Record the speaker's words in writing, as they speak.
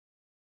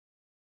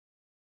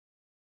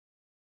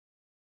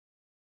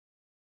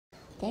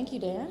Thank you,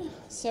 Dan.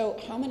 So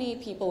how many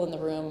people in the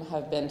room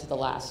have been to the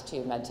last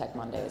two MedTech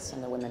Mondays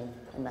and the Women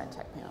in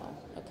MedTech panel?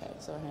 Okay,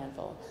 so a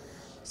handful.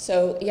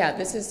 So yeah, I'm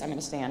going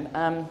to stand.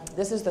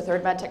 This is the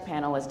third MedTech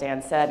panel, as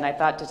Dan said, and I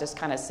thought to just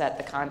kind of set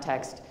the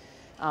context.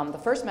 The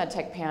first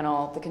MedTech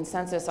panel, the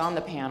consensus on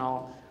the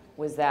panel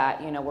was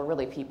that, we're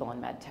really people in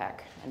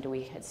MedTech, and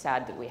it's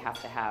sad that we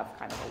have to have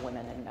kind of a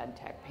Women in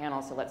MedTech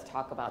panel, so let's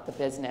talk about the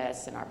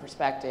business and our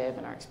perspective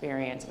and our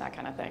experience and that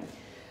kind of thing.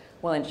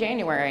 Well, in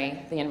January,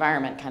 the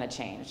environment kind of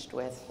changed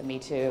with the Me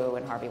Too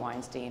and Harvey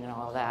Weinstein and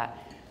all of that.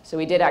 So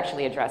we did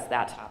actually address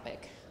that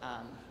topic,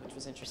 which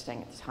was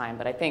interesting at the time.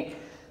 But I think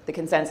the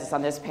consensus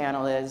on this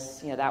panel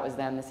is, that was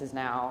then, this is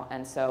now.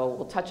 And so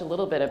we'll touch a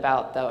little bit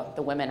about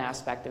the women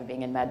aspect of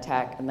being in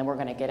MedTech, and then we're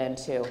going to get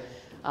into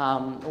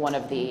one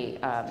of the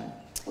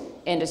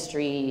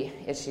industry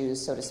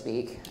issues, so to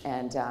speak,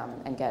 and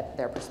get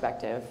their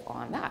perspective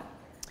on that.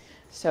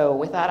 So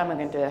with that, I'm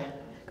going to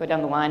go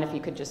down the line. If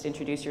you could just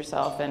introduce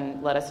yourself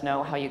and let us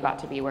know how you got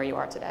to be where you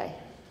are today.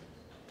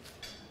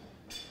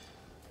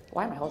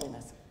 Why am I holding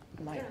this?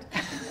 I might.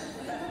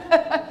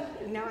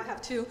 Now I have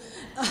two.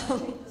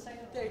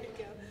 There you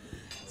go.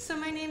 So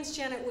my name's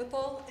Janet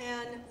Whipple,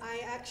 and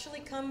I actually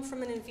come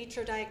from an in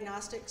vitro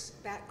diagnostics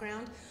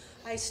background.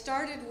 I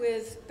started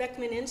with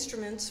Beckman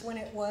Instruments when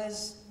it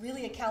was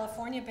really a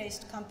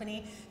California-based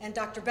company, and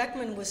Dr.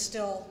 Beckman was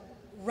still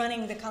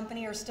running the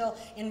company or still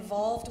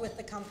involved with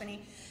the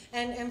company.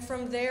 And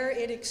from there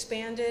it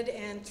expanded,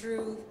 and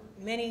through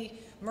many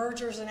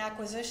mergers and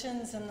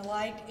acquisitions and the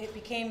like, it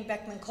became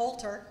Beckman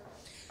Coulter.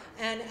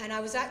 And I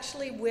was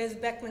actually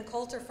with Beckman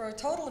Coulter for a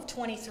total of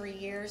 23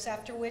 years,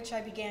 after which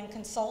I began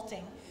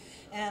consulting.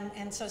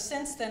 And so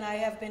since then I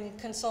have been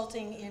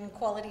consulting in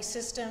quality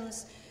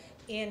systems,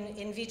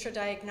 in vitro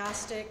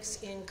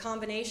diagnostics, in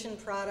combination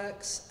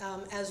products,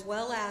 as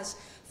well as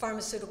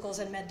pharmaceuticals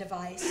and med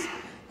device,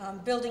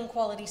 building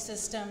quality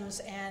systems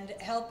and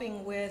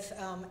helping with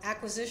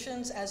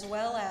acquisitions as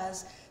well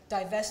as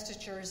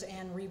divestitures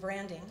and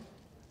rebranding.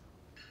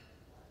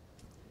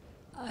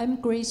 I'm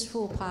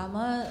Graceful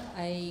Palma.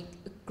 I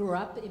grew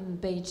up in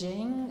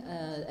Beijing.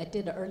 I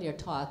did an earlier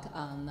talk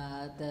on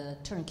the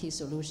turnkey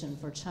solution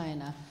for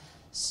China.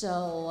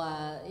 So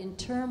in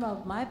terms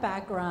of my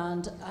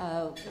background,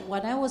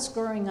 when I was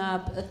growing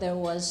up, there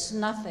was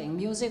nothing.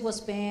 Music was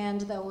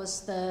banned, there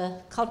was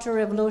the Cultural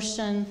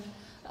Revolution,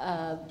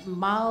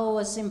 Mao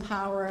was in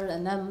power,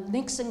 and then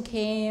Nixon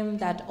came,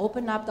 that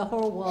opened up the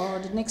whole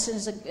world. Nixon,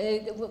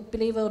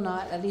 believe it or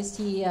not, at least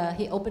he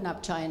opened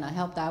up China,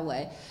 helped that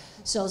way.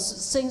 So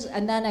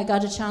and then I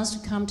got a chance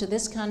to come to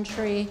this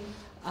country,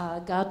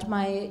 got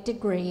my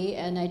degree,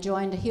 and I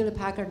joined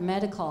Hewlett-Packard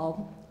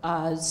Medical.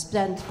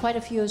 Spent quite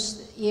a few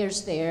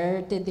years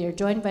there, did their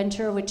joint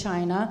venture with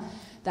China.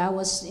 That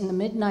was in the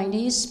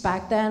mid-90s.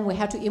 Back then, we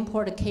had to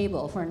import a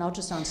cable for an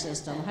ultrasound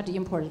system. We had to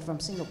import it from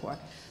Singapore.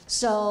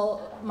 So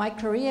my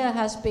career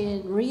has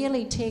been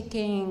really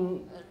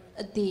taking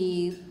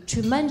the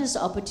tremendous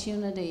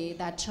opportunity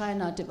that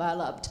China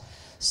developed.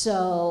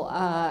 So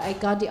I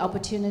got the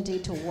opportunity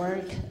to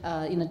work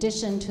in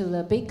addition to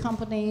the big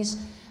companies.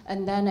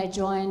 And then I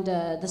joined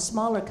the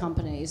smaller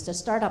companies, the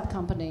startup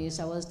companies.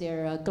 I was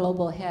their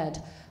global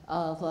head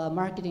of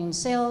marketing and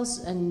sales,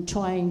 and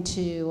trying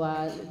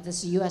to,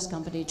 this US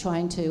company,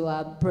 trying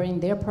to bring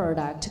their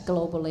product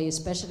globally,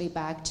 especially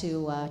back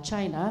to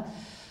China.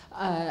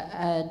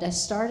 And I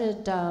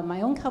started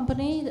my own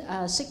company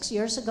 6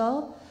 years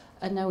ago,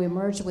 and then we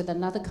merged with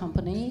another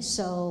company.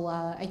 So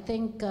I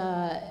think,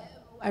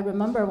 I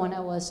remember when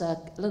I was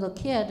a little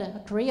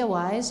kid,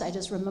 career-wise, I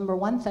just remember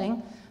one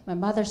thing. My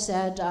mother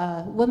said,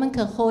 women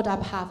can hold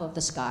up half of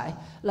the sky,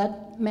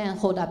 let men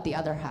hold up the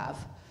other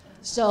half.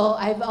 So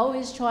I've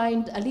always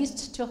tried at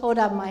least to hold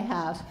up my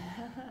half.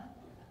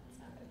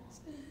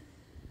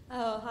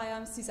 Oh, hi,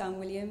 I'm Suzanne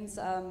Williams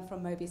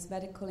from Mobius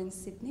Medical in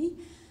Sydney.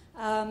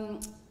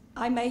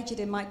 I majored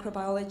in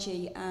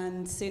microbiology,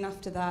 and soon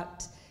after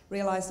that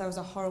realised I was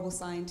a horrible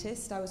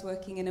scientist. I was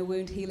working in a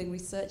wound healing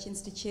research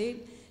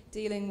institute,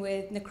 dealing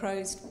with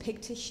necrosed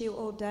pig tissue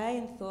all day,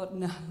 and thought,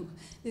 no,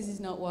 this is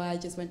not why I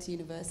just went to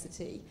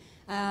university.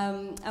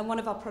 And one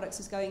of our products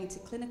was going into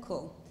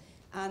clinical.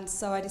 And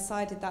so I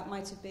decided that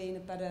might have been a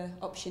better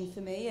option for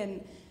me.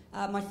 And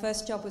my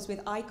first job was with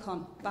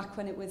Icon, back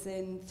when it was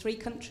in 3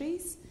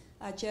 countries,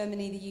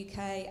 Germany, the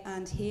UK,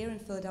 and here in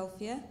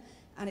Philadelphia.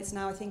 And it's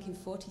now, I think, in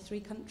 43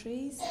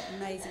 countries.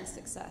 Amazing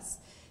success.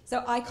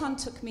 So Icon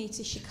took me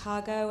to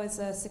Chicago as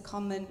a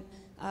secondment.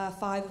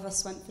 5 of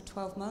us went for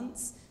 12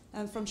 months.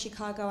 From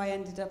Chicago, I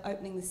ended up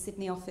opening the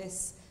Sydney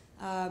office,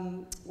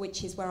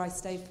 which is where I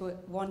stayed for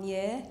 1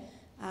 year.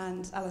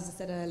 And as I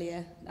said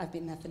earlier, I've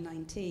been there for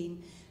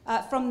 19.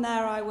 From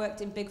there, I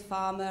worked in Big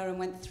Pharma and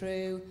went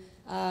through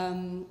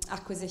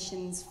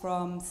acquisitions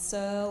from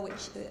Searle,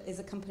 which is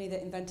a company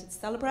that invented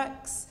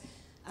Celebrex.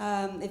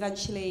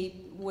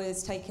 Eventually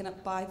was taken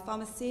up by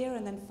Pharmacia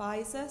and then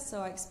Pfizer,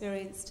 so I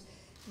experienced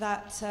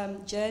that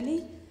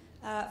journey.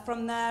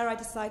 From there, I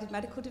decided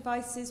medical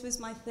devices was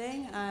my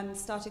thing and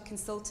started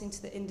consulting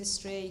to the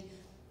industry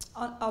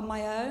on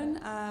my own,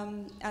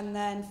 and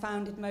then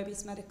founded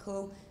Mobius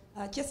Medical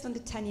just under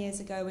 10 years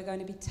ago. We're going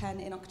to be 10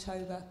 in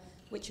October,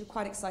 which we're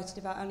quite excited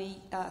about.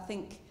 Only, I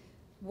think,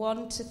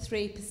 1 to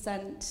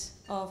 3%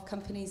 of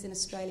companies in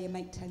Australia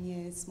make 10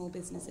 years, small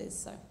businesses,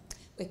 so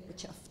we're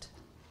chuffed.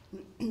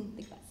 I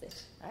think that's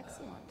it.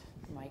 Excellent.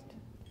 Mike,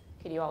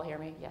 can you all hear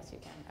me? Yes, you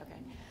can.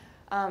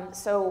 Okay.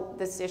 So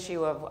this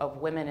issue of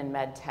women in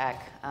med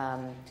tech,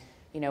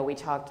 you know, we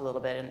talked a little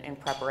bit in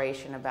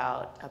preparation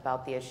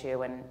about the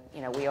issue, and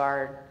you know, we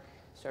are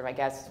sort of, I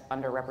guess,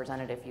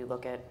 underrepresented if you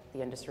look at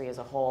the industry as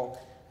a whole.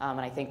 And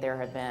I think there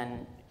have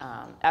been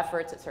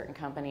efforts at certain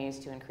companies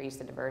to increase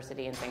the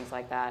diversity and things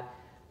like that.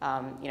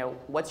 You know,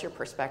 what's your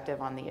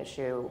perspective on the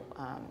issue?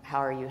 How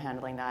are you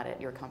handling that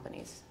at your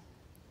companies?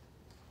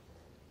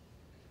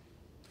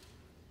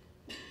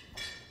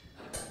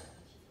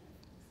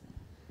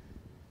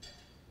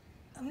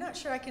 I'm not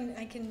sure I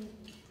can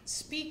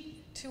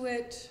speak to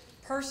it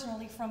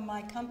personally from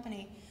my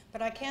company,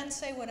 but I can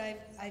say what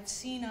I've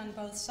seen on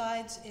both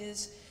sides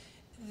is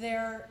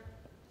there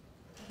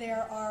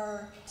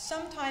are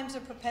sometimes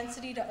a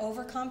propensity to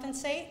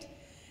overcompensate,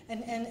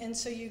 and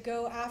so you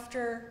go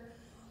after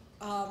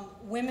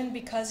women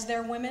because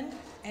they're women,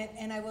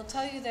 and I will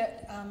tell you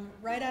that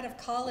right out of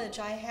college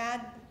I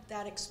had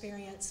that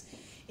experience,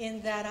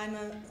 in that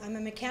I'm a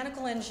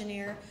mechanical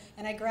engineer,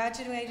 and I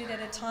graduated at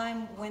a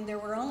time when there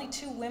were only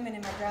 2 women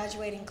in my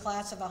graduating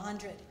class of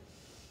 100.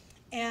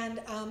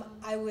 And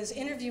I was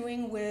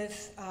interviewing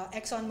with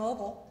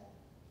ExxonMobil,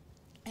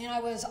 and I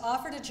was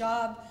offered a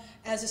job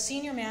as a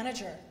senior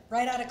manager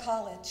right out of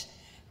college.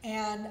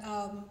 And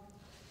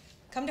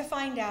come to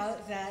find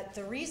out that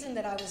the reason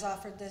that I was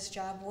offered this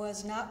job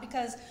was not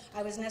because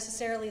I was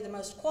necessarily the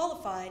most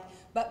qualified,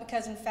 but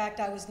because in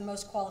fact I was the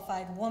most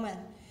qualified woman.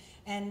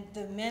 And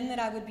the men that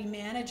I would be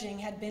managing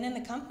had been in the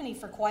company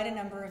for quite a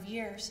number of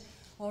years.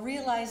 Well,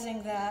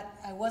 realizing that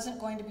I wasn't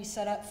going to be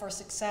set up for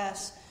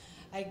success,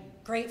 I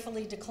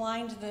gratefully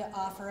declined the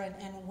offer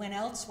and went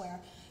elsewhere.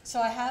 So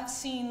I have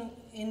seen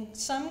in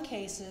some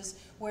cases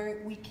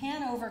where we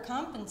can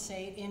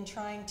overcompensate in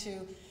trying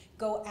to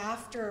go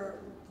after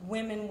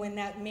women when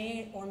that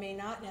may or may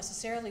not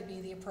necessarily be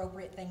the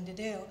appropriate thing to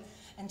do.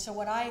 And so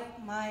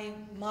my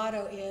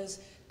motto is,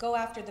 go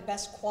after the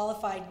best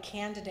qualified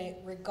candidate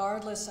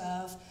regardless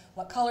of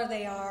what color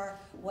they are,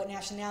 what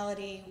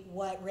nationality,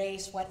 what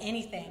race, what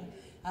anything,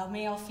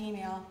 male,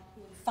 female.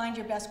 Find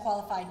your best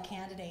qualified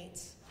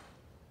candidates.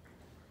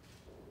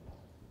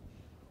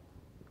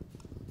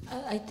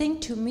 I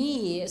think to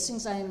me,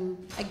 since I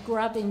grew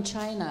up in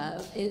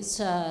China,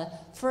 it's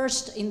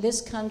first in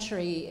this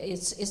country,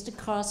 it's the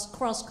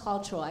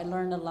cross-cultural. I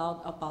learned a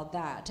lot about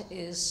that,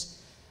 is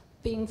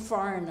being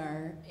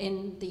foreigner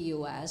in the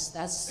US,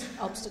 that's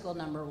obstacle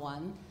number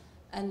 1.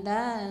 And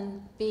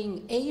then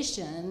being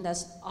Asian,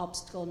 that's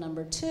obstacle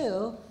number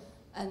 2.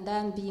 And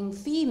then being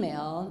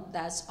female,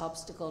 that's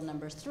obstacle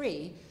number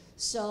 3.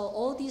 So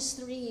all these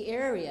 3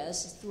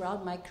 areas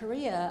throughout my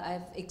career,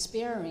 I've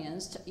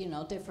experienced, you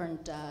know,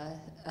 different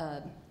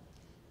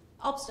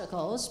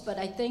obstacles, but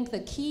I think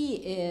the key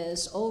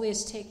is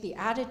always take the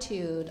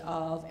attitude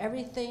of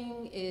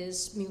everything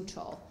is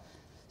mutual.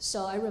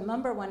 So I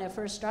remember when I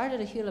first started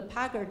at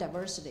Hewlett-Packard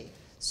diversity.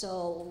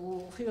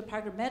 So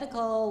Hewlett-Packard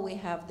Medical, we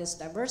have this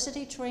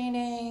diversity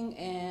training,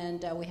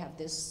 and we have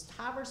this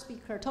Harvard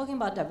speaker talking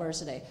about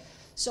diversity.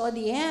 So at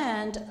the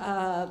end,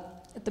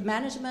 the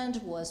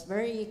management was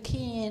very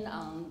keen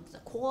on the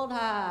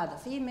quota, the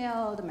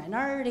female, the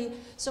minority.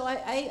 So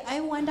I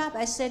went up,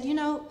 I said, you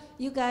know,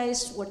 you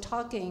guys were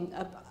talking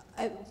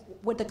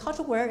with the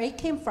culture where it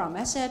came from.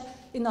 I said,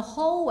 in the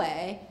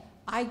hallway,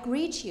 I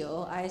greet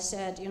you. I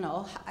said, you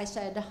know, I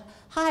said,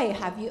 hi,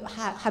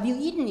 have you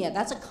eaten yet?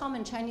 That's a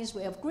common Chinese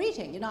way of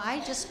greeting. You know, I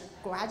just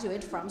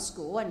graduated from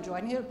school and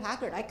joined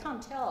Hewlett-Packard. I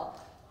can't tell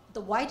the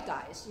white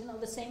guys, you know,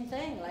 the same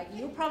thing. Like,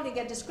 you probably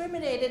get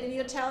discriminated and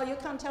you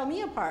can't tell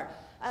me apart.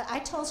 I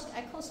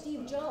call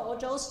Steve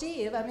Joe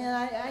Steve. I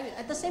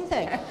mean, the same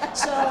thing.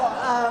 So,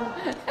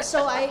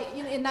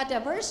 you know, in that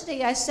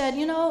diversity, I said,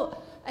 you know,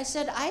 I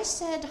said,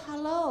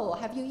 hello,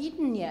 have you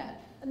eaten yet?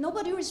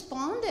 Nobody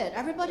responded.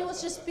 Everybody was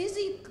just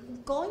busy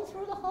going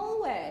through the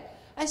hallway.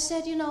 I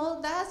said, you know,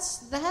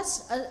 that's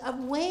a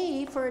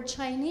way for a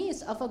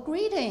Chinese of a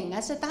greeting. I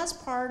said, that's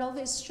part of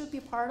it, should be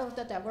part of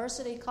the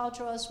diversity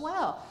culture as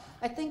well.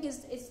 I think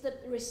it's the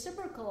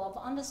reciprocal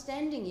of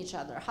understanding each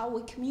other, how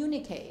we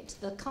communicate,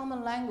 the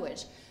common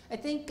language. I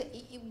think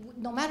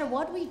no matter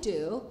what we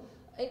do,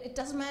 it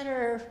doesn't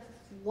matter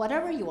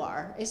whatever you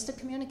are, it's the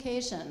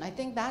communication. I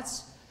think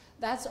that's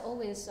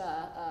always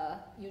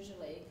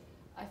usually,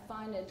 I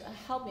find it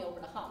helped me over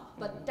the hump.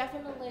 But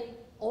definitely,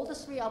 all the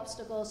 3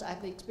 obstacles,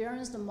 I've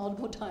experienced them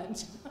multiple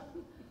times.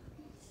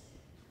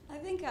 I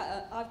think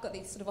I've got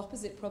the sort of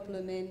opposite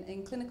problem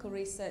in clinical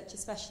research,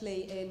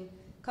 especially in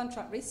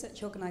contract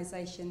research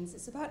organisations.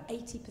 It's about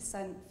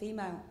 80%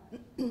 female.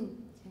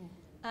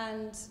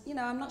 And, you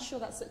know, I'm not sure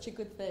that's such a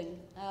good thing.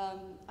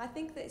 I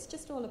think that it's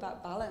just all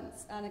about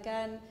balance. And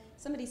again,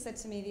 somebody said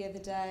to me the other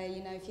day,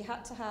 you know, if you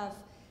had to have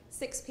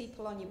 6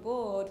 people on your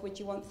board, would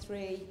you want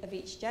 3 of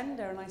each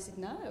gender? And I said,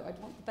 no, I'd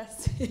want the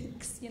best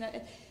 6, you know.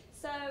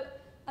 So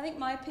I think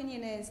my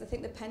opinion is, I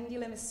think the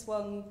pendulum has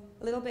swung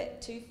a little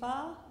bit too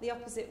far, the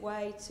opposite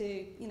way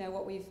to, you know,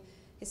 what we've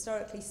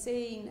historically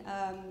seen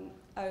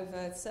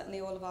over certainly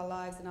all of our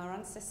lives and our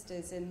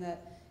ancestors, in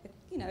that,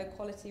 you know,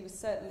 equality was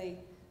certainly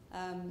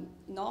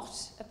not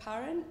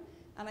apparent.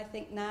 And I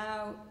think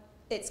now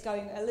it's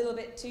going a little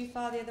bit too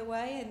far the other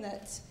way, in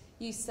that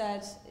you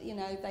said, you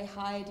know, they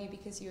hired you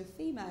because you were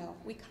female.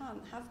 We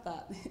can't have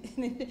that.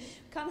 We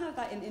can't have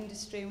that in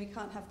industry, and we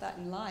can't have that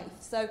in life.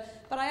 So,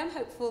 but I am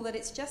hopeful that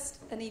it's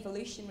just an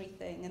evolutionary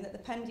thing, and that the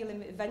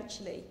pendulum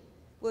eventually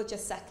will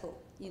just settle,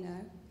 you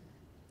know.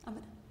 I'm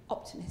an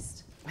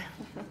optimist.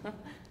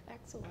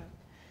 Excellent.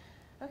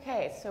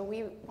 Okay, so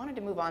we wanted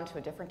to move on to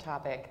a different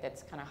topic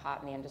that's kind of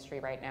hot in the industry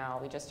right now.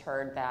 We just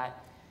heard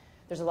that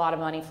there's a lot of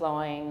money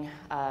flowing.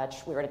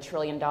 We were at $1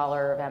 trillion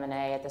of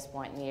M&A at this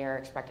point in the year,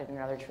 expected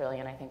another $1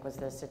 trillion, I think was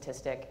the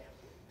statistic.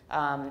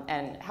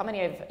 And how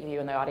many of you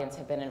in the audience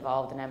have been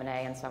involved in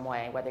M&A in some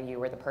way, whether you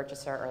were the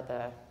purchaser or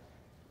the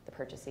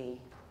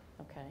purchasee?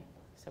 Okay,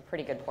 so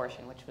pretty good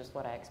portion, which was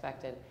what I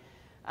expected.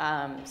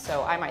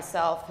 So I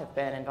myself have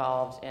been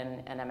involved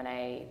in an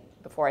M&A.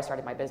 Before I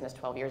started my business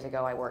 12 years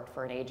ago, I worked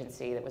for an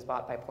agency that was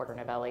bought by Porter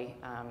Novelli.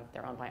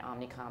 They're owned by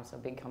Omnicom, so a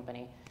big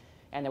company.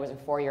 And there was a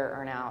 4-year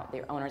earn-out.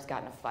 The owners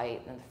got in a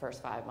fight in the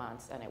first 5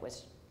 months, and it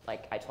was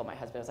like, I told my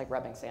husband, it was like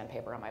rubbing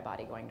sandpaper on my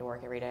body going to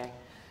work every day.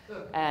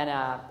 And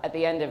at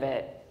the end of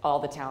it, all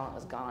the talent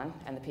was gone,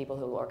 and the people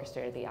who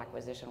orchestrated the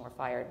acquisition were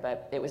fired.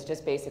 But it was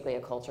just basically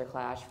a culture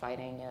clash,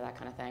 fighting, you know, that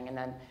kind of thing. And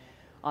then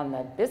on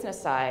the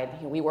business side,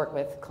 you know, we work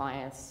with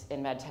clients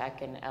in med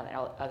tech and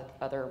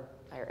other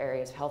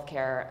areas,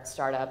 healthcare,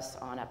 startups,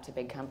 on up to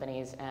big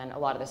companies. And a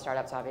lot of the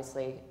startups,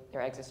 obviously,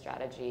 their exit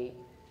strategy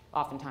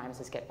oftentimes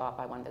is get bought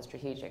by one of the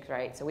strategics,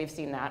 right? So we've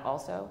seen that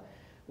also,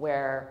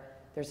 where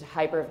there's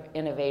hyper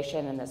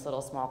innovation in this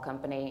little small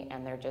company,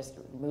 and they're just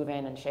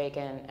moving and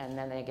shaking, and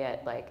then they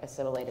get like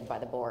assimilated by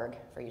the Borg,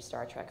 for you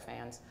Star Trek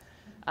fans.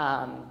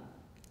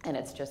 And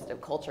it's just a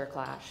culture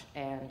clash.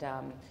 And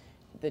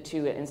the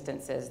 2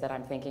 instances that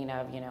I'm thinking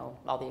of, you know,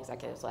 all the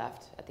executives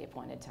left at the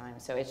appointed time.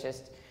 So it's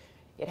just,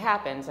 it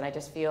happens, and I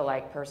just feel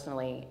like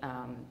personally,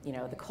 you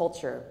know, the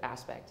culture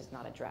aspect is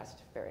not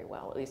addressed very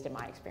well, at least in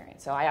my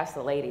experience. So I asked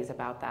the ladies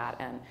about that,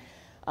 and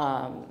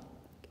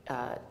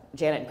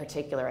Janet in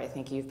particular, I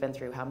think you've been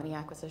through how many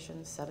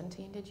acquisitions?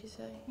 17, did you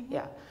say? Mm-hmm.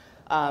 Yeah.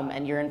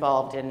 And you're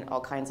involved in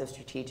all kinds of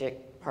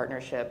strategic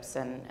partnerships,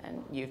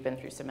 and you've been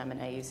through some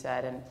M&A, you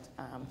said. And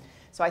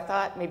so I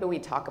thought maybe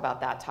we'd talk about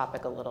that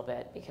topic a little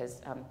bit,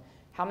 because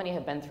how many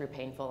have been through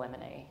painful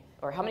M&A?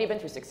 Or how many have been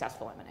through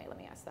successful M&A? Let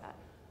me ask that.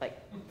 Like,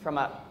 from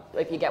a,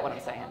 if you get what I'm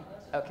saying.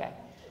 Okay.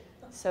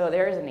 So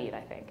there is a need,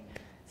 I think.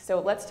 So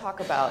let's talk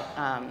about,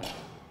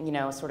 you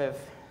know, sort of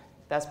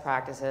best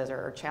practices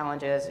or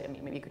challenges. I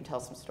mean, maybe you can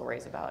tell some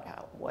stories about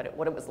how, what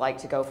it was like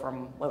to go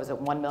from, what was it,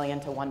 1 million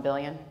to 1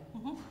 billion?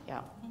 Mm-hmm.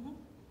 Yeah.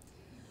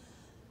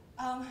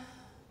 Mm-hmm.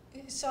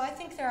 So I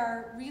think there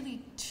are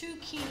really 2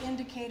 key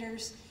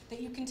indicators that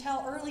you can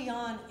tell early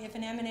on if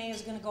an M&A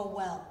is going to go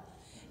well.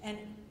 And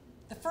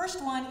the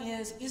first one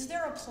is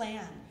there a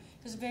plan?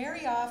 Because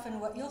very often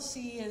what you'll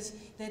see is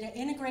that an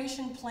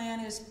integration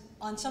plan is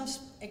on some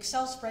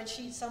Excel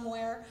spreadsheet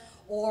somewhere,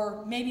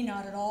 or maybe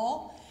not at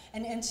all.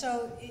 And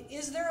so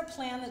is there a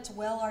plan that's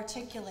well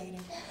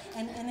articulated?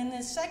 And then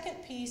the second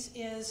piece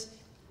is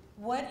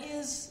what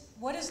is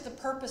the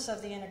purpose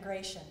of the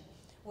integration?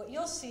 What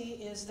you'll see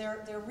is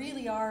there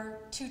really are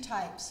 2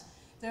 types.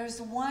 There's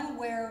the one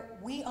where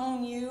we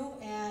own you,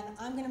 and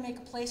I'm going to make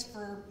a place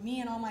for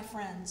me and all my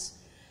friends.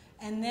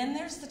 And then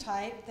there's the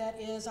type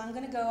that is, I'm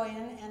going to go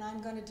in and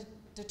I'm going to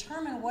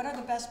determine what are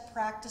the best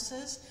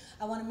practices.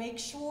 I want to make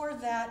sure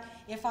that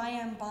if I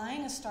am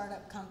buying a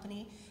startup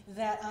company,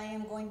 that I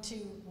am going to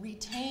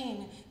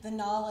retain the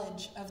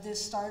knowledge of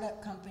this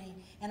startup company.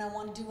 And I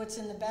want to do what's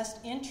in the best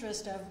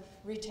interest of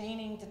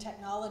retaining the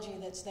technology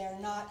that's there,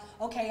 not,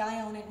 okay,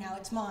 I own it, now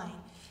it's mine.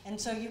 And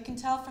so you can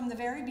tell from the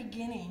very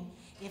beginning,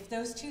 if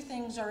those 2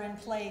 things are in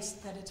place,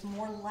 that it's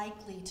more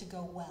likely to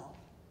go well.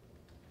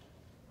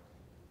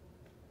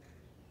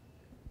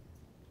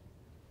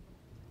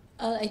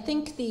 I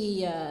think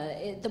the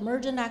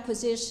merger and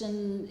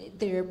acquisition,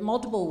 there are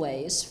multiple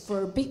ways.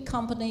 For big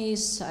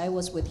companies, I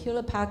was with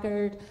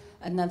Hewlett-Packard,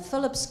 and then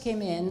Philips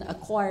came in,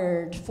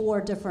 acquired 4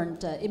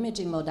 different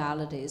imaging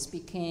modalities,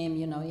 became,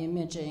 you know,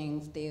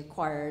 imaging. They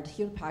acquired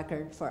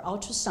Hewlett-Packard for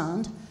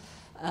ultrasound,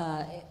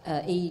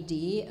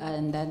 AED,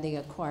 and then they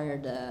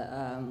acquired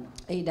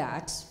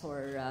ADAX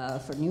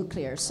for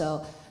nuclear.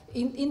 So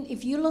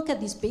if you look at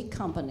these big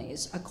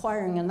companies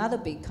acquiring another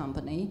big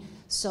company,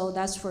 so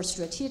that's for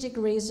strategic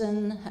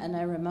reason. And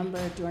I remember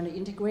during the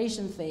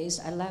integration phase,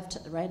 I left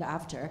right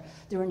after.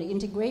 During the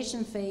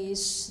integration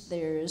phase,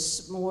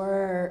 there's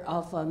more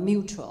of a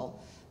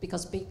mutual,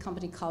 because big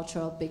company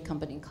cultural.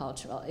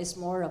 It's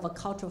more of a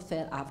cultural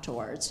fit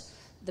afterwards.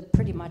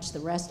 pretty much the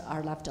rest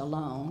are left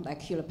alone.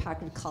 Like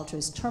Hewlett-Packard culture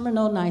is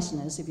terminal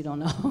niceness, if you don't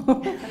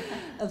know.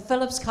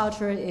 Philips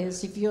culture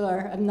is, if you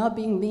are, I'm not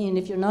being mean,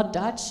 if you're not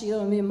Dutch, you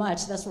don't mean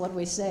much. That's what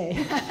we say.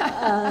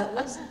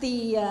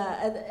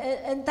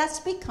 And that's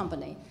big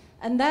company.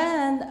 And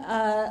then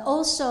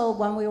also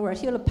when we were at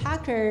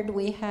Hewlett-Packard,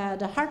 we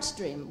had a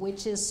HeartStream,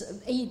 which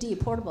is AED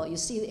portable. You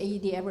see the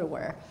AED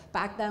everywhere.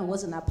 Back then, it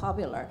wasn't that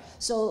popular.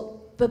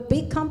 So the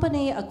big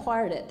company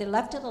acquired it. They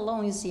left it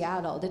alone in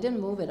Seattle. They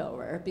didn't move it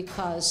over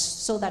because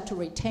so that to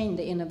retain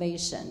the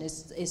innovation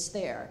is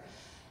there.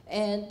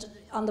 And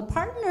on the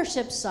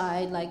partnership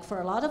side, like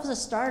for a lot of the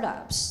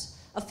startups,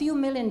 a few $1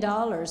 million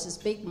is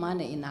big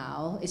money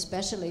now,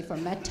 especially for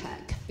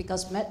medtech,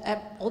 because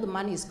all the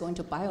money is going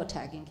to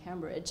biotech in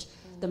Cambridge.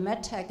 The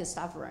medtech is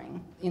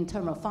suffering in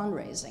terms of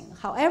fundraising.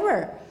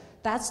 However,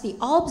 that's the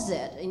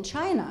opposite in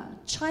China.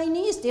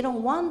 Chinese, they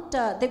don't want,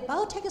 the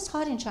biotech is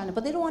hot in China,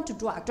 but they don't want to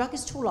drug. Drug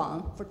is too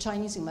long for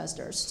Chinese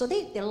investors. So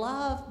they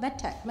love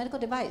medtech, medical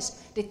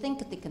device. They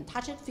think they can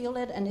touch it, feel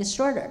it, and it's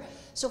shorter.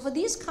 So for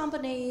these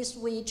companies,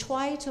 we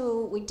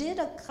did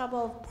a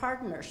couple of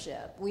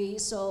partnership.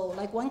 So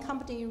like one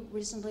company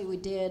recently we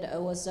did,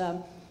 was,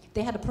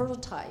 they had a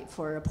prototype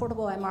for a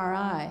portable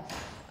MRI.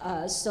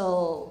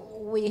 So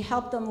we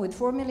helped them with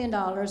 $4 million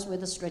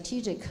with a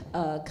strategic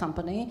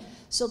company.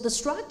 So the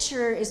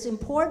structure is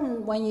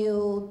important when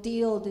you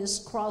deal this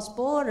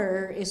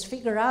cross-border, is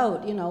figure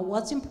out,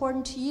 what's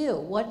important to you,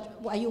 what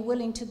are you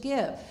willing to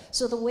give.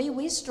 So the way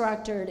we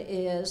structured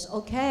is,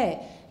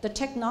 okay, the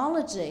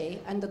technology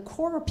and the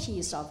core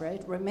piece of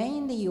it remain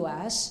in the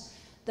US.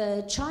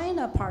 The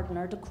China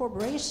partner, the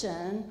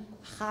corporation,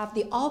 have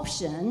the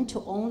option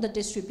to own the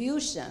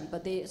distribution,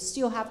 but they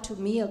still have to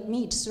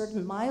meet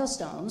certain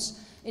milestones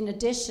in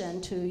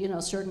addition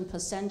to certain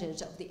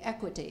percentage of the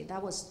equity.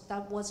 That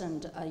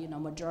wasn't a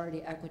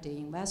majority equity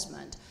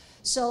investment.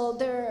 So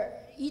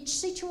each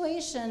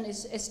situation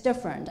is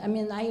different. I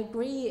mean, I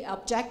agree,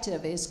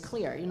 objective is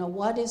clear.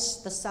 What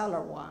is the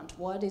seller want?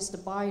 What is the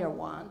buyer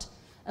want?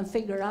 And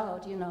figure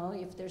out,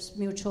 if there's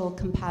mutual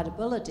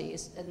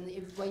compatibilities.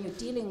 And when you're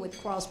dealing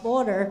with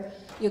cross-border,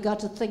 you got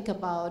to think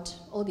about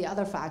all the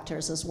other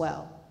factors as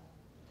well.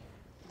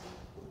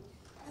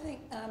 I think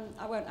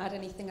I won't add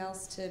anything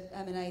else to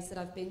M&As that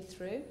I've been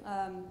through.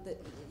 That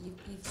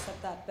you've said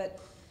that, but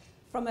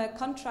from a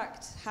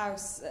contract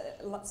house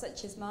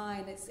such as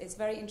mine, it's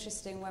very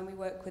interesting when we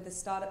work with a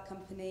startup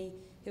company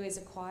who is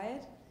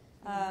acquired,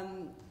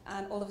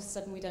 and all of a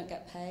sudden we don't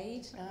get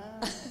paid.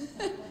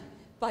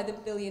 By the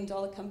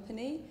billion-dollar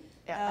company,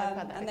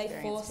 and they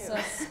force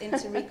us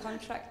into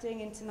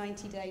recontracting, into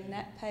 90-day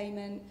net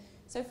payment.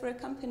 So for a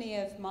company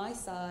of my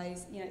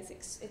size,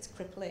 it's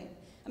crippling.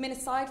 I mean,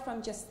 aside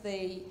from just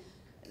the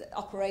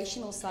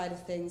operational side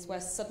of things,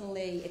 where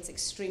suddenly it's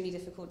extremely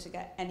difficult to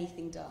get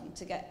anything done,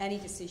 to get any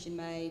decision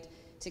made,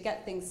 to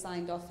get things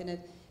signed off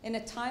in a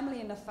timely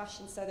enough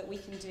fashion so that we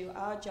can do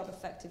our job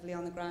effectively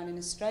on the ground in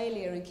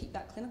Australia and keep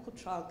that clinical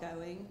trial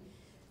going.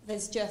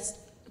 There's just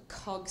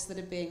cogs that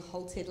are being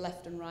halted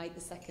left and right the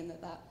second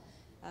that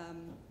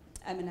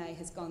M&A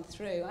has gone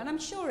through. And I'm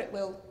sure it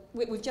will,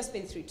 we've just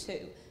been through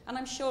two, and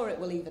I'm sure it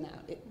will even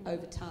out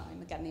over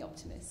time, again, the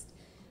optimist.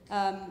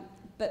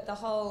 But the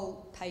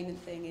whole payment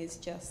thing is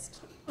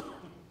just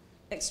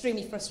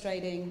extremely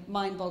frustrating,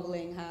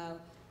 mind-boggling how,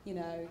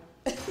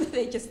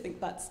 they just think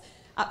that's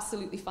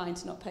absolutely fine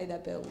to not pay their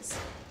bills.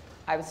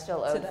 I was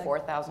still owed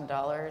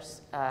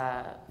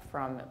 $4,000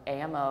 from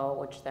AMO,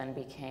 which then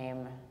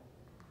became,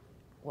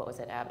 what was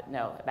it, Abbott?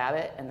 No,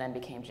 Babbitt, and then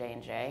became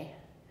J&J.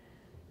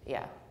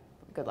 Yeah,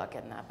 good luck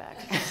getting that back.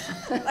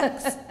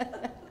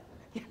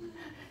 Yeah,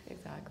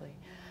 exactly.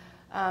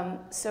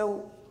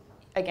 So,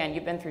 again,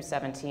 you've been through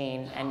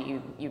 17,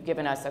 and you've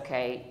given us,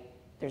 okay,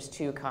 there's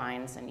two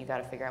kinds, and you've got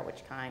to figure out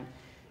which kind.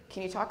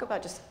 Can you talk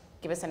about, just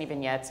give us any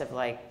vignettes of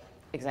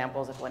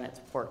examples of when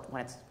it's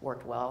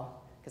worked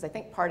well? Because I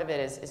think part of it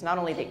is not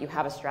only that you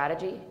have a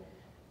strategy,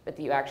 but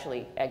that you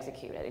actually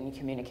execute it and you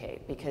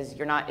communicate, because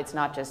it's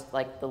not just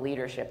like the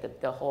leadership,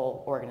 that the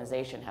whole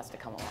organization has to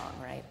come along,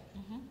 right?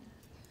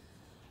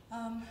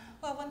 Mm-hmm.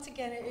 Well, once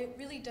again, it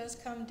really does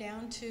come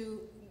down to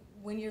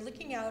when you're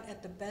looking out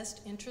at the best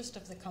interest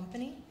of the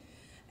company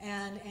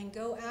and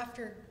go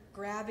after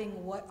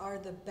grabbing what are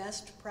the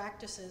best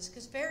practices,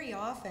 because very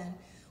often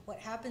what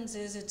happens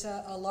is it's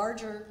a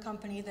larger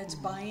company that's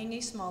buying a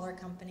smaller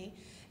company,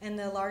 and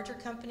the larger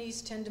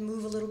companies tend to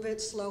move a little bit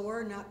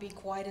slower, not be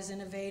quite as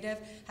innovative,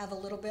 have a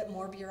little bit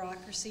more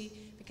bureaucracy,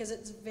 because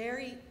it's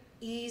very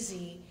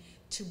easy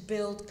to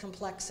build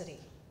complexity.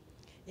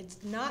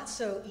 It's not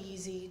so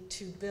easy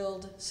to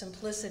build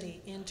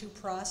simplicity into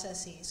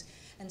processes.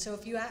 And so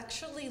if you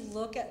actually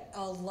look at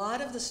a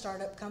lot of the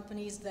startup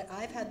companies that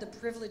I've had the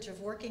privilege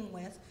of working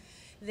with,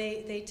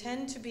 they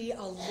tend to be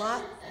a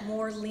lot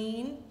more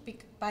lean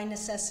by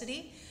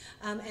necessity,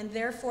 and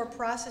therefore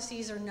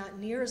processes are not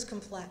near as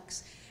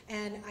complex.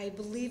 And I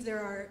believe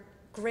there are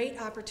great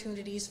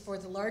opportunities for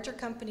the larger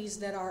companies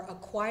that are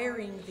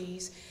acquiring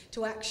these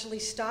to actually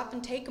stop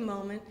and take a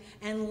moment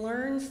and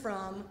learn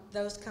from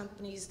those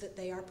companies that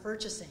they are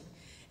purchasing.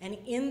 And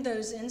in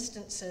those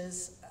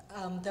instances,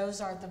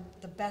 those are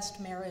the best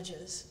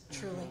marriages,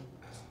 truly.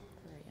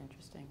 Very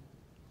interesting.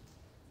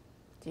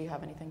 Do you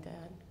have anything to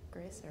add,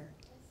 Grace? Or?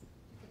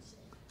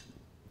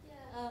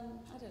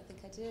 I don't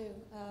think I do.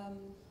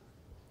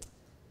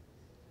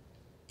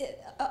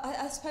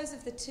 I suppose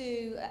of the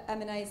two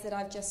M&As that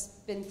I've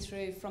just been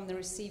through from the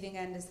receiving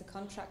end as the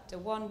contractor,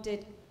 one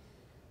did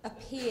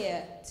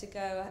appear to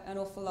go an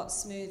awful lot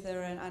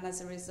smoother, and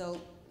as a result,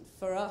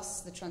 for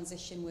us, the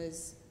transition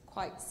was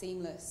quite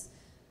seamless,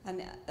 and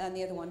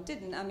the other one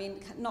didn't. I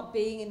mean, not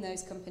being in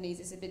those companies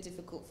is a bit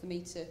difficult for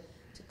me to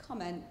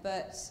comment,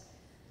 but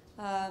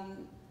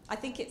I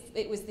think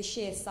it was the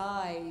sheer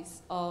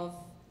size of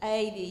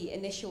the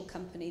initial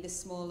company, the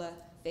smaller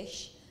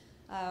fish,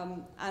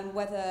 and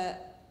whether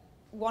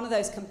one of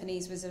those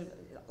companies was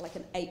like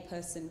an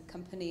 8-person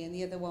company and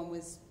the other one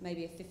was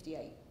maybe a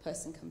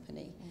 58-person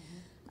company.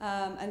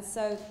 And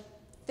so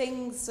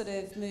things sort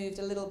of moved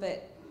a little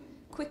bit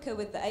quicker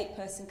with the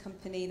 8-person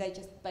company. They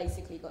just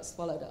basically got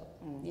swallowed up,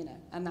 you know,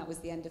 and that was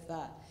the end of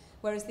that.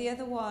 Whereas the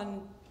other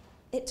one,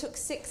 it took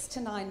 6 to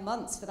 9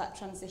 months for that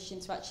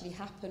transition to actually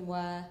happen,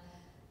 where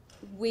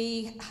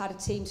we had a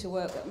team to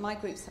work, my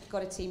group's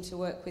got a team to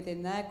work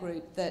within their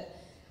group that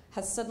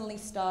has suddenly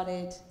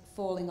started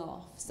falling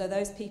off. So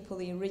those people,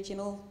 the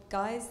original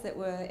guys that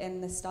were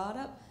in the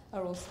startup,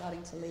 are all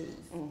starting to leave.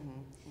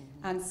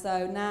 And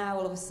so now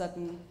all of a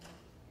sudden,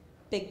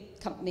 big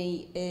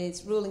company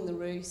is ruling the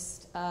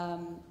roost.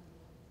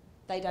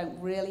 They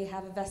don't really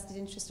have a vested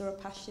interest or a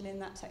passion in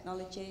that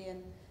technology,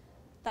 and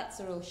that's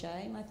a real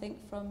shame, I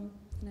think, from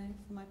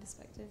my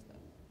perspective.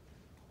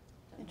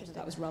 Interesting.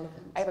 That was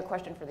relevant. I have a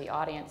question for the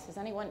audience. Has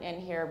anyone in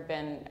here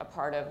been a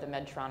part of the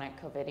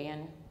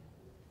Medtronic-Covidien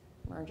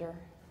merger?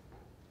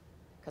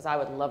 Because I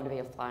would love to be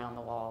a fly on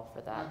the wall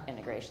for that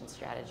integration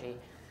strategy.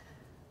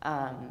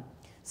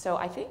 So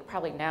I think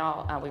probably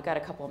now we've got a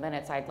couple of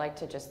minutes. I'd like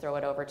to just throw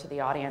it over to the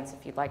audience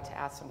if you'd like to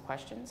ask some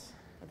questions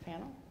for the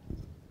panel.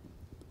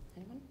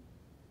 Anyone?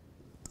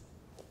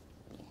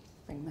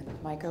 Bring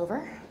the mic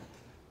over.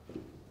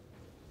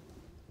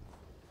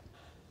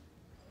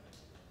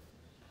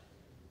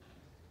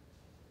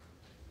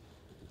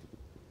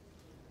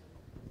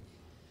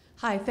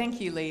 Hi, thank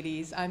you,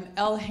 ladies. I'm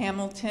Elle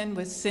Hamilton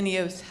with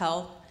Syneos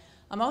Health.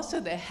 I'm also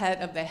the head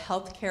of the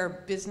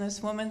Healthcare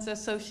Businesswomen's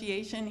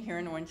Association here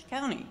in Orange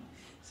County.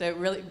 So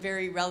really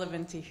very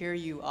relevant to hear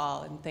you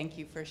all, and thank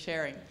you for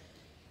sharing.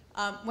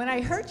 When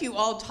I heard you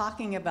all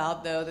talking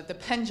about, though, that the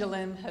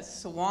pendulum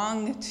has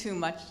swung too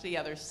much to the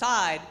other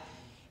side,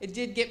 it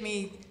did get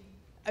me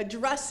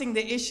addressing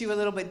the issue a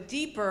little bit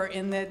deeper,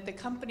 in that the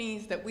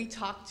companies that we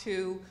talk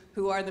to,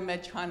 who are the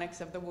Medtronics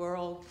of the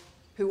world,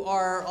 who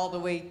are all the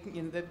way,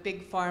 the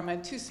big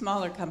pharma, to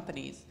smaller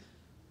companies,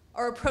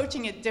 are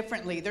approaching it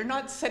differently. They're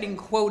not setting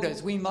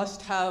quotas. We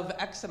must have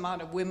X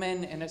amount of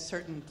women in a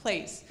certain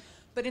place.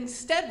 But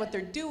instead, what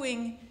they're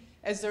doing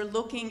is they're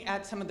looking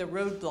at some of the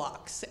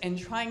roadblocks and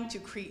trying to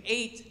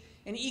create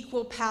an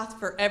equal path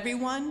for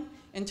everyone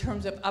in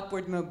terms of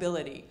upward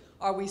mobility.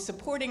 Are we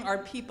supporting our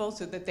people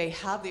so that they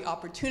have the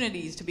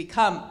opportunities to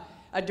become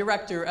a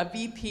director, a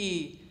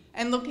VP,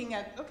 and looking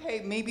at,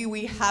 okay, maybe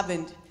we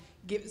haven't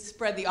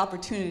spread the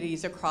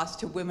opportunities across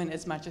to women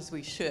as much as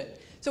we should.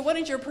 So what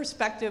is your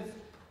perspective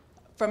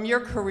from your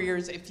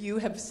careers if you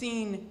have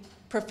seen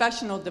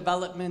professional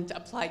development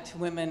applied to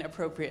women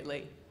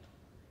appropriately?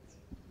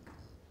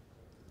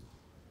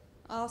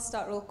 I'll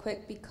start real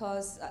quick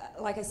because,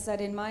 like I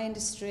said, in my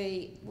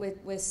industry,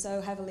 we're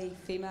so heavily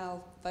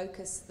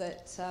female-focused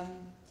that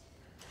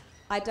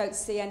I don't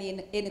see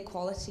any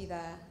inequality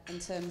there in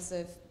terms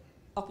of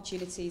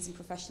opportunities in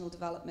professional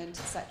development,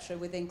 etc.,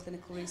 within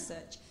clinical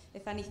research.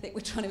 If anything,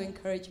 we're trying to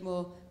encourage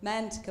more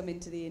men to come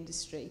into the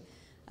industry.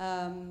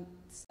 So,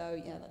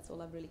 yeah, that's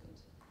all I've really got.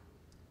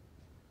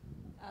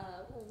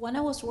 When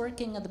I was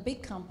working at the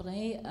big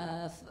company,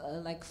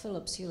 like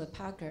Philips,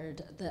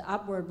 Hewlett-Packard, the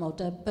upward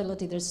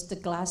mobility, there's the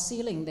glass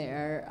ceiling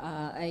there.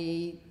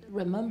 I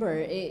remember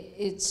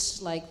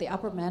it's like the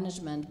upper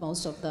management,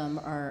 most of them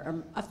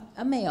are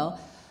male,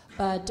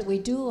 but we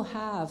do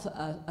have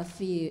a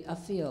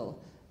female.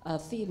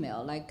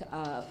 Like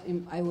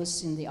I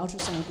was in the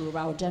ultrasound group,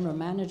 our general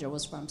manager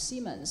was from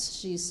Siemens.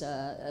 She's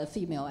a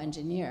female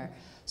engineer.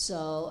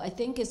 So I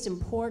think it's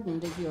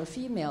important, if you're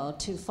female,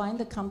 to find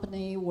the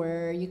company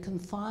where you can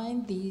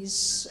find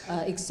these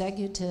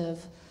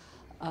executive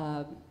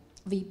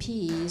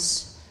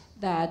VPs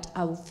that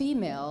are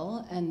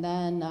female, and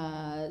then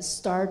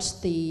start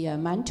the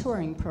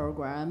mentoring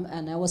program.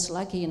 And I was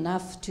lucky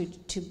enough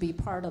to be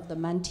part of the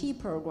mentee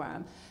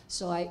program.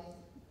 So I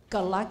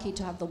got lucky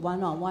to have the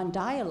one-on-one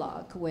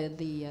dialogue with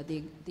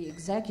the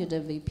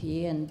executive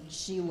VP, and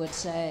she would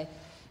say,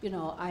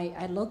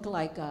 I look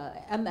like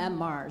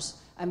Mars.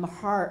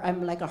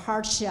 I'm like a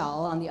hard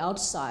shell on the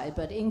outside,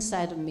 but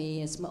inside of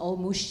me is all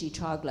mushy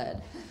chocolate.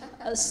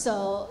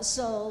 So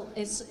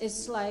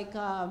it's like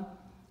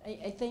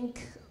I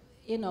think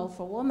you know,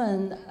 for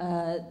women,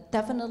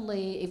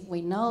 definitely if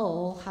we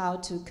know how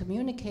to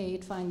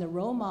communicate, find a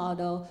role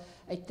model,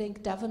 I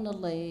think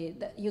definitely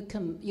that you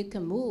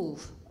can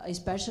move,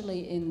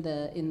 especially in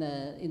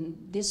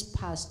this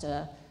past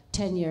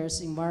 10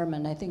 years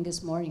environment. I think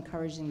it's more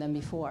encouraging than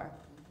before.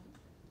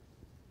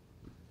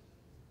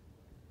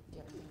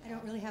 I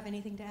don't really have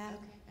anything to add.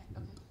 Okay.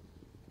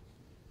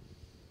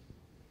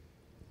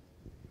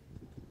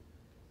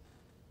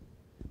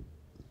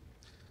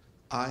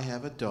 I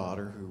have a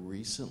daughter who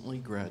recently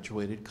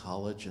graduated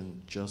college and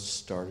just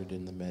started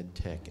in the med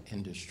tech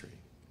industry.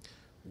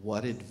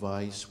 What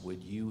advice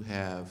would you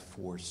have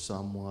for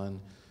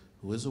someone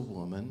who is a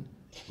woman,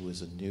 who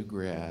is a new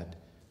grad,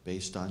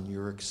 based on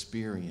your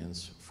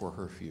experience for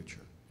her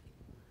future?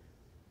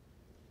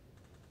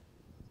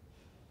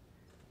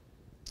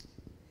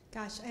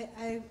 Gosh,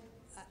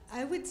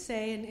 I would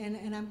say,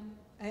 and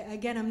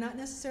I'm not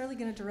necessarily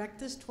going to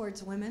direct this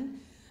towards women,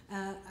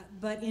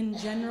 but in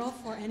general,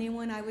 for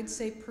anyone, I would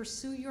say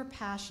pursue your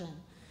passion,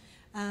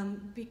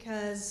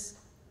 because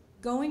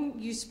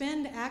you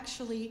spend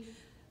actually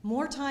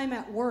more time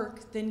at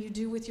work than you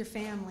do with your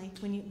family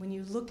when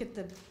you look at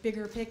the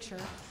bigger picture,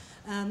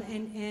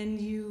 and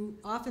you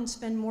often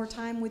spend more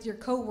time with your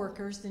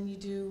coworkers than you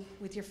do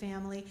with your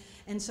family,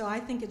 and so I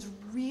think it's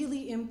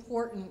really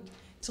important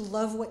to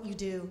love what you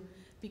do,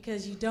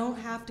 because you don't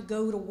have to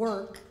go to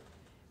work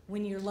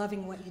when you're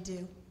loving what you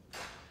do.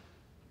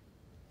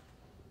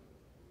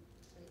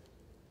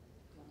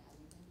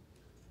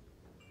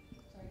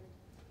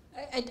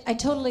 I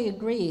totally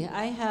agree.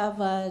 I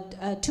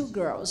have 2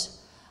 girls.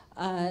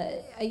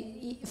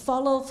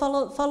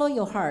 Follow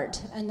your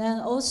heart, and then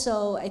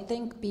also I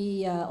think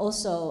be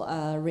also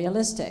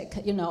realistic.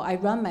 You know, I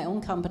run my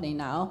own company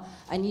now.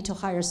 I need to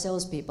hire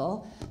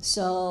salespeople,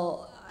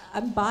 so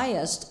I'm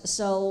biased.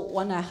 So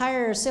when I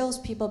hire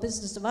salespeople,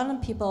 business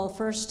development people,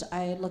 first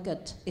I look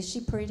at, is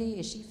she pretty?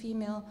 Is she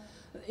female?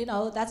 You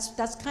know,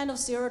 that's kind of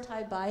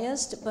stereotype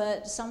biased,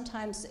 but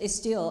sometimes it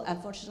still,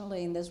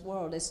 unfortunately, in this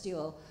world, it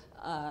still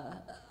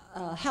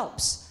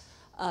helps.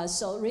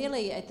 So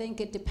really, I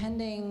think it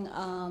depending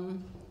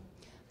on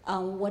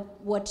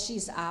what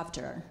she's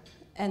after,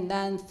 and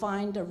then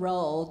find a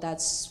role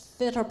that's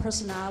fit her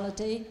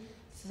personality,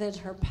 fit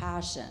her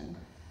passion.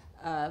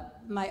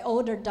 My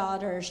older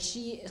daughter,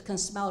 she can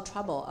smell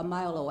trouble a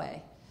mile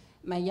away.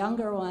 My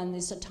younger one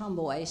is a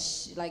tomboy.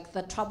 Like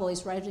the trouble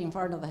is right in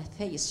front of her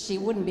face. She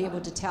wouldn't be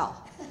able to tell.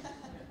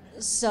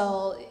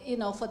 So, you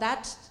know, for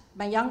that,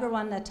 my younger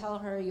one, I tell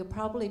her, you'll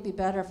probably be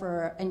better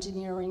for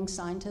engineering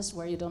scientist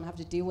where you don't have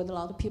to deal with a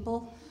lot of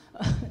people.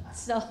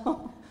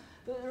 So,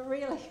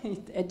 really,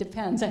 it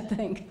depends, I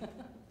think.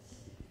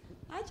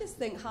 I just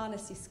think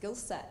harness your skill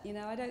set. You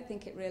know, I don't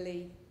think it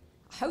really,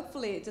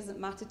 hopefully it doesn't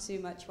matter too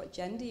much what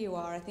gender you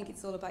are. I think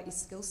it's all about your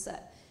skill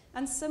set.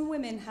 And some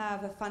women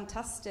have a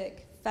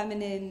fantastic,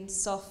 feminine,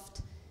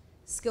 soft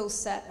skill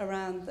set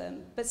around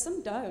them, but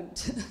some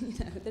don't.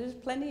 You know, there's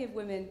plenty of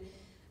women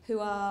who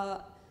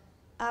are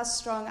as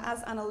strong,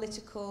 as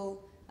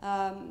analytical,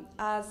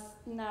 as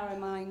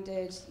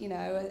narrow-minded, you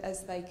know,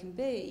 as they can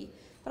be.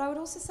 But I would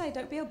also say,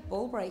 don't be a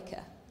ball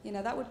breaker. You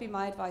know, that would be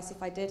my advice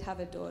if I did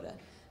have a daughter.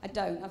 I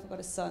don't. I've got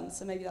a son,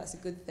 so maybe that's a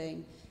good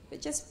thing. But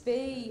just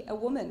be a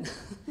woman.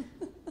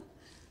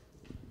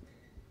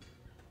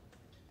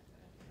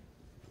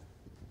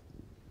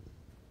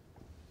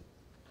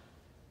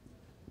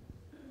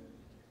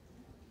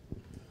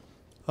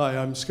 Hi,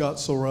 I'm Scott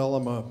Sorrell.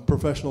 I'm a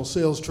professional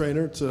sales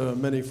trainer to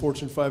many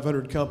Fortune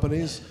 500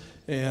 companies,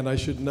 and I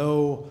should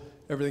know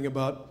everything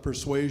about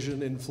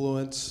persuasion,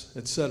 influence,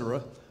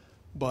 etc.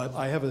 But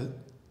I have a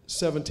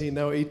 17,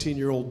 now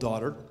 18-year-old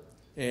daughter,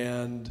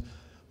 and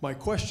my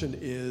question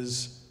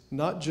is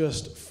not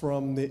just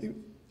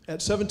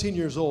at 17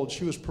 years old,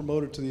 she was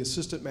promoted to the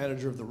assistant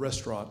manager of the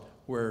restaurant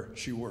where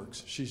she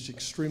works. She's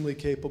extremely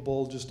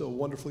capable, just a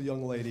wonderful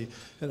young lady,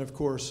 and of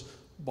course,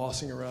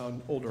 bossing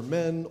around older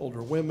men,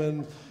 older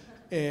women,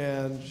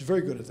 and she's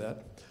very good at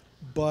that.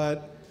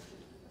 But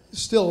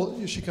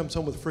still, she comes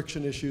home with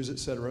friction issues, et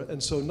cetera.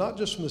 And so not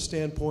just from the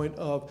standpoint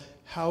of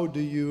how do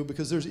you,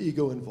 because there's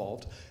ego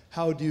involved,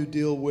 how do you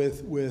deal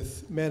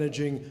with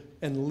managing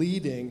and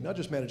leading, not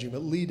just managing,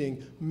 but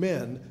leading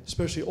men,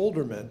 especially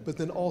older men. But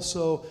then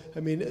also, I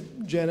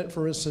mean, Janet,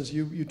 for instance,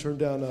 you turned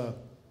down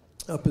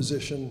a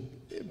position,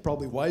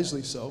 probably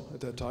wisely so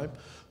at that time.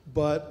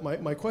 But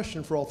my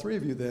question for all 3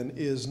 of you then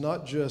is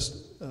not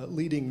just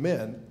leading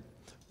men,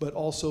 but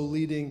also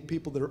leading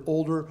people that are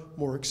older,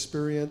 more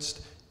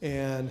experienced,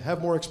 and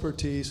have more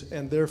expertise,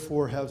 and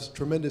therefore have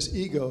tremendous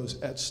egos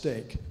at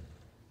stake.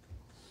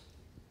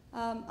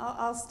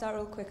 I'll start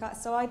real quick.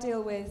 So I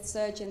deal with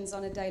surgeons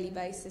on a daily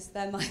basis.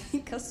 They're my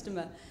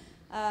customer.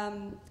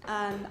 And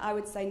I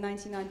would say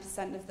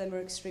 99% of them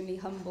are extremely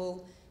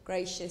humble,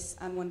 gracious,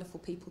 and wonderful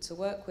people to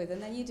work with.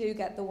 And then you do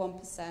get the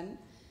 1%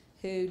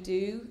 who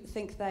do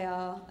think they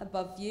are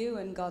above you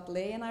and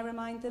godly, and I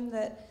remind them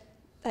that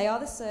they are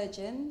the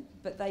surgeon,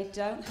 but they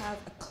don't have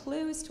a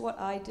clue as to what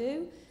I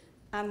do,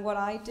 and what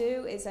I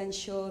do is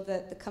ensure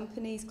that the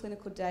company's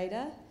clinical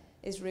data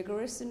is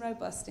rigorous and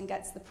robust and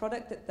gets the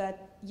product that they're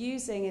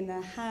using in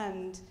their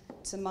hand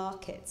to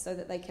market so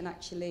that they can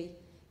actually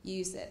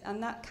use it.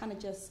 And that kind of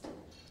just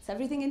puts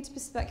everything into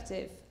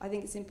perspective. I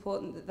think it's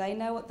important that they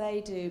know what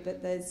they do,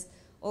 but there's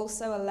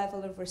also a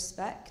level of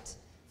respect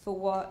for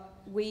what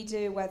we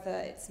do, whether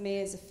it's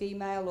me as a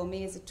female or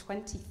me as a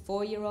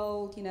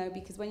 24-year-old, you know,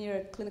 because when you're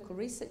a clinical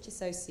research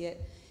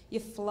associate, you're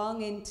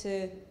flung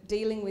into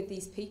dealing with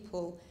these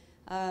people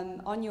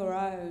on your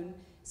own,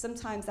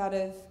 sometimes out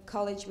of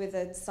college with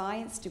a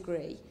science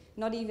degree,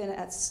 not even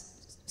a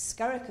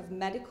skerrick of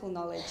medical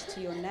knowledge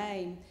to your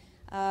name.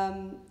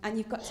 And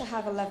you've got to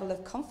have a level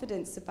of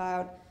confidence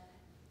about,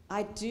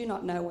 I do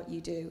not know what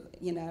you do,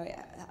 you know,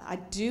 I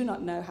do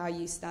not know how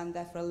you stand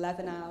there for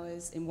 11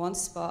 hours in one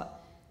spot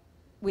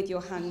with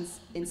your hands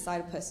inside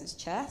a person's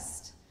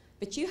chest,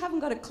 but you haven't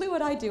got a clue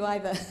what I do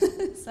either.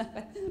 So.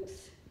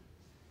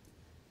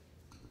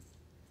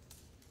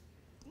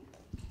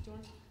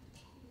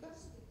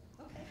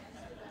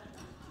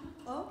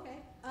 Okay.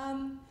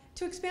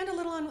 To expand a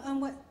little on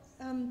what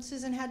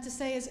Susan had to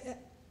say is,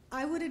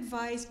 I would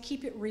advise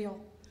keep it real.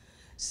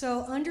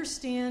 So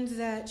understand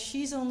that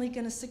she's only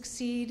going to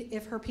succeed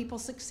if her people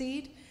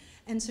succeed,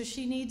 and so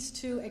she needs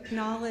to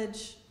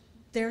acknowledge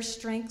their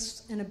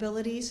strengths and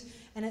abilities,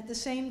 and at the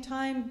same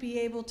time be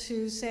able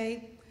to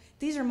say,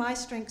 these are my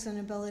strengths and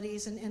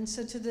abilities, and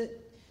so to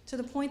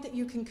the point that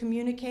you can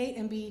communicate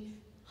and be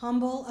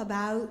humble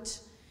about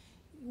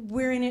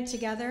we're in it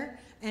together,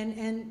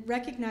 and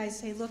recognize,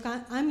 hey, look,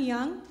 I'm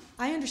young,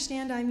 I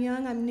understand I'm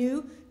young, I'm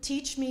new,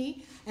 teach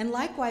me, and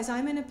likewise,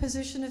 I'm in a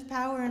position of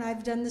power and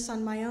I've done this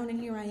on my own and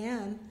here I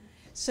am,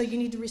 so you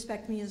need to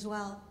respect me as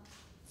well.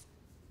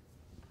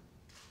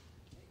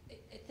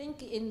 I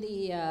think in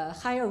the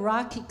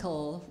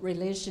hierarchical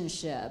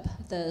relationship,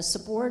 the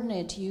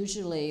subordinate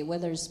usually,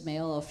 whether it's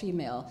male or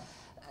female,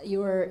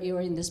 you're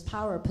in this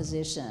power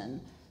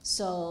position.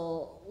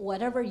 So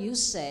whatever you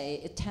say,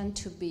 it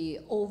tends to be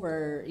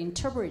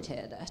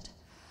over-interpreted.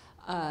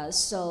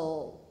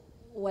 So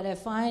what I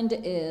find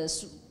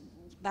is,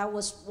 that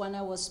was when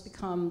I was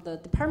become the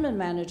department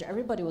manager,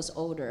 everybody was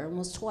older,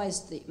 almost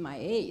twice my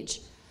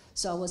age.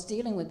 So I was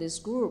dealing with this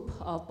group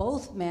of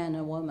both men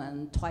and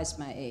women, twice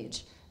my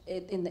age,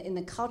 in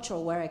the culture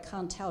where I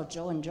can't tell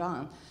Joe and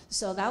John.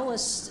 So that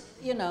was,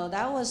 you know,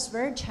 that was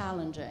very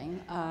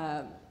challenging.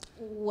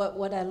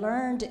 What I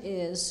learned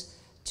is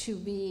to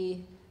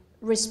be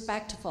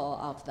respectful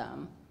of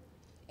them,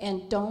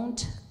 and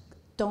don't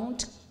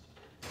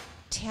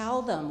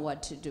tell them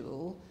what to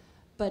do,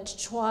 but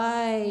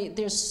try.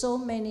 There's so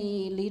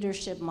many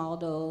leadership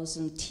models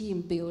and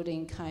team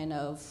building kind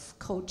of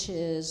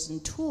coaches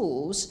and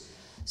tools.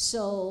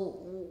 So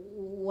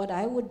what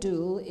I would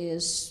do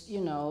is, you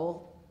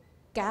know,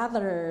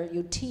 gather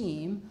your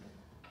team,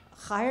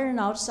 hire an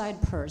outside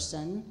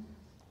person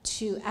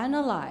to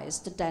analyze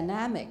the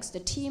dynamics, the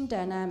team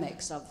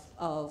dynamics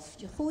of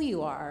who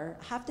you are.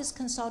 Have this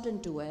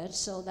consultant do it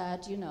so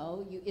that, you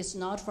know, it's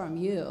not from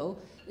you,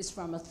 it's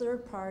from a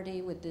third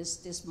party with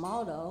this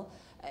model.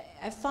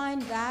 I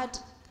find that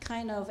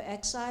kind of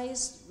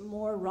exercise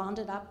more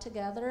rounded up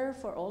together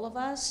for all of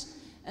us,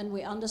 and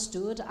we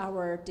understood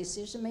our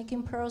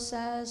decision-making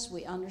process.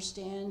 We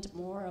understand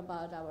more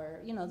about our,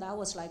 you know, that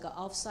was like an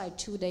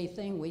offsite 2-day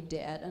thing we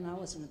did, and I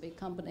was in a big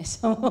company,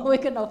 so we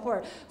can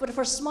afford. But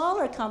for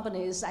smaller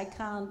companies, I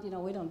can't, you know,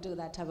 we don't do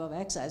that type of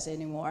exercise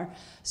anymore.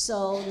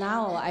 So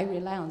now I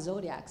rely on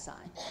zodiac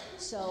sign.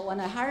 So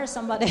when I hire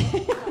somebody,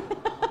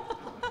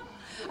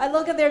 I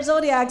look at their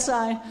zodiac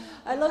sign,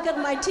 I look at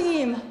my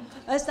team.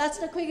 That's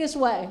the quickest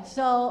way.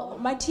 So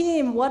my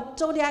team, what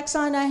zodiac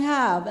sign I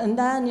have, and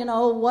then, you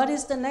know, what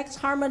is the next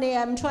harmony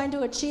I'm trying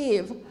to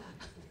achieve. I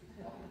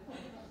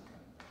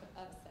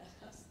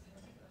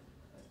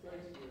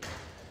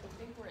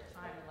think we're at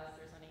time unless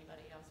there's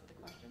anybody else with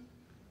a question.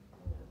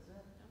 Okay.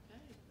 All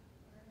right.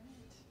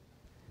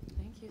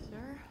 Thank you,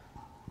 sir.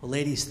 Well,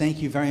 ladies,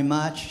 thank you very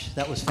much.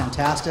 That was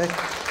fantastic.